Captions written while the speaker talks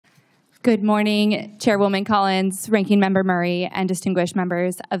Good morning, Chairwoman Collins, Ranking Member Murray, and distinguished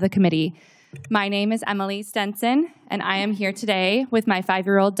members of the committee. My name is Emily Stenson, and I am here today with my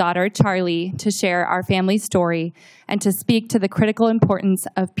 5-year-old daughter, Charlie, to share our family story and to speak to the critical importance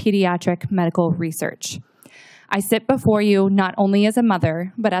of pediatric medical research. I sit before you not only as a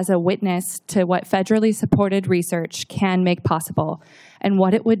mother, but as a witness to what federally supported research can make possible and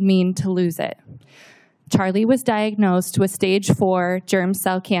what it would mean to lose it. Charlie was diagnosed with stage 4 germ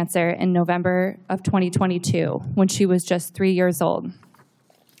cell cancer in November of 2022 when she was just 3 years old.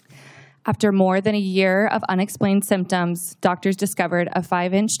 After more than a year of unexplained symptoms, doctors discovered a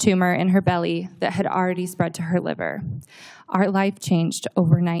 5-inch tumor in her belly that had already spread to her liver. Our life changed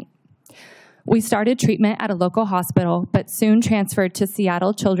overnight. We started treatment at a local hospital, but soon transferred to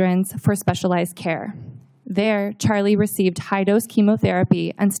Seattle Children's for specialized care. There, Charlie received high-dose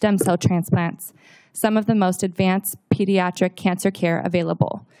chemotherapy and stem cell transplants, some of the most advanced pediatric cancer care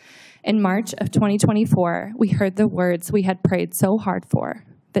available. In March of 2024, we heard the words we had prayed so hard for,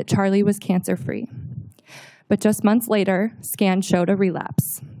 that Charlie was cancer-free. But just months later, scans showed a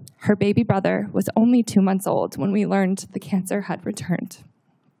relapse. Her baby brother was only 2 months old when we learned the cancer had returned.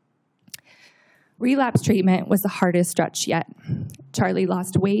 Relapse treatment was the hardest stretch yet. Charlie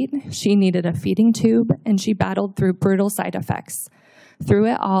lost weight, she needed a feeding tube, and she battled through brutal side effects. Through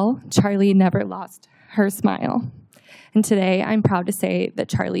it all, Charlie never lost her smile. And today, I'm proud to say that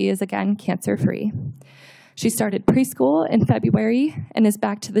Charlie is again cancer-free. She started preschool in February and is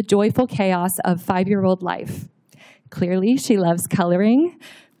back to the joyful chaos of 5-year-old life. Clearly, she loves coloring,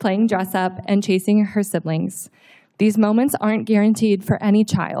 playing dress-up, and chasing her siblings. These moments aren't guaranteed for any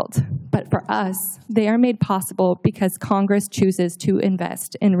child, but for us, they are made possible because Congress chooses to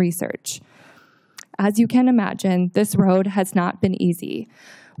invest in research. As you can imagine, this road has not been easy.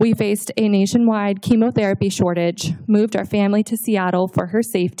 We faced a nationwide chemotherapy shortage, moved our family to Seattle for her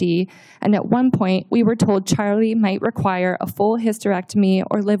safety, and at one point, we were told Charlie might require a full hysterectomy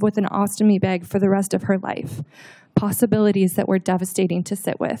or live with an ostomy bag for the rest of her life. Possibilities that were devastating to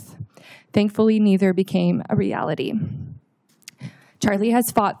sit with. Thankfully, neither became a reality. Charlie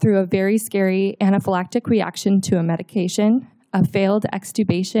has fought through a very scary anaphylactic reaction to a medication, a failed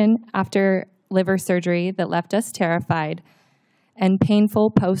extubation after liver surgery that left us terrified, and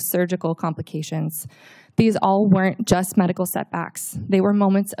painful post-surgical complications. These all weren't just medical setbacks. They were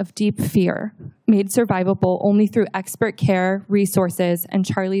moments of deep fear, made survivable only through expert care, resources, and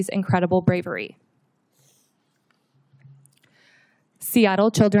Charlie's incredible bravery. Seattle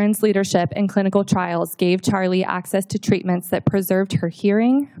Children's leadership in clinical trials gave Charlie access to treatments that preserved her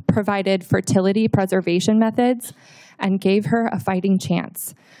hearing, provided fertility preservation methods, and gave her a fighting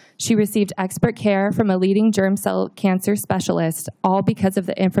chance. She received expert care from a leading germ cell cancer specialist, all because of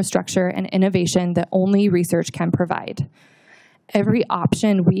the infrastructure and innovation that only research can provide. Every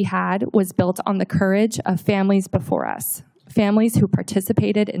option we had was built on the courage of families before us, families who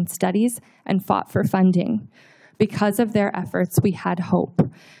participated in studies and fought for funding. Because of their efforts, we had hope,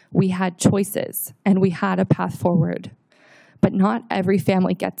 we had choices, and we had a path forward. But not every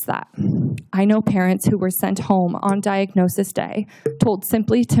family gets that. I know parents who were sent home on diagnosis day, told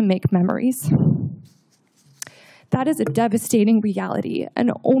simply to make memories. That is a devastating reality,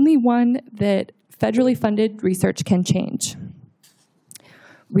 and only one that federally funded research can change.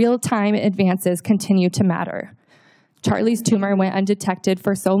 Real-time advances continue to matter. Charlie's tumor went undetected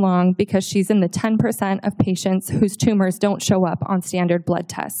for so long because she's in the 10% of patients whose tumors don't show up on standard blood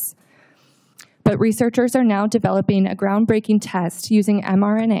tests. But researchers are now developing a groundbreaking test using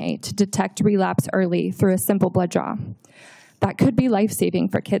mRNA to detect relapse early through a simple blood draw. That could be life-saving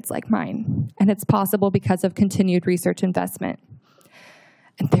for kids like mine, and it's possible because of continued research investment.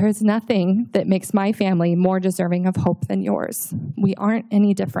 And there is nothing that makes my family more deserving of hope than yours. We aren't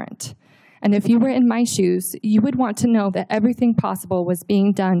any different. And if you were in my shoes, you would want to know that everything possible was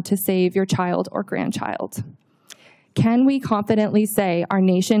being done to save your child or grandchild. Can we confidently say our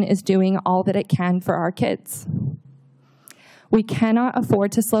nation is doing all that it can for our kids? We cannot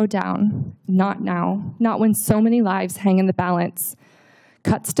afford to slow down, not now, not when so many lives hang in the balance.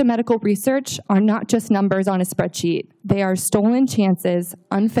 Cuts to medical research are not just numbers on a spreadsheet. They are stolen chances,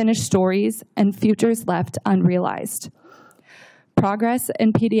 unfinished stories, and futures left unrealized. Progress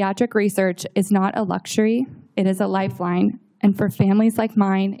in pediatric research is not a luxury, it is a lifeline, and for families like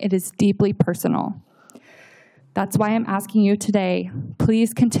mine, it is deeply personal. That's why I'm asking you today,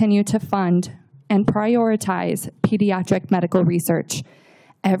 please continue to fund and prioritize pediatric medical research.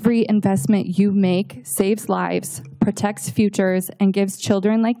 Every investment you make saves lives, protects futures, and gives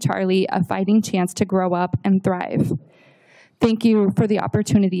children like Charlie a fighting chance to grow up and thrive. Thank you for the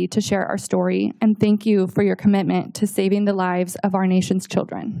opportunity to share our story, and thank you for your commitment to saving the lives of our nation's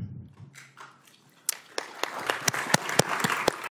children.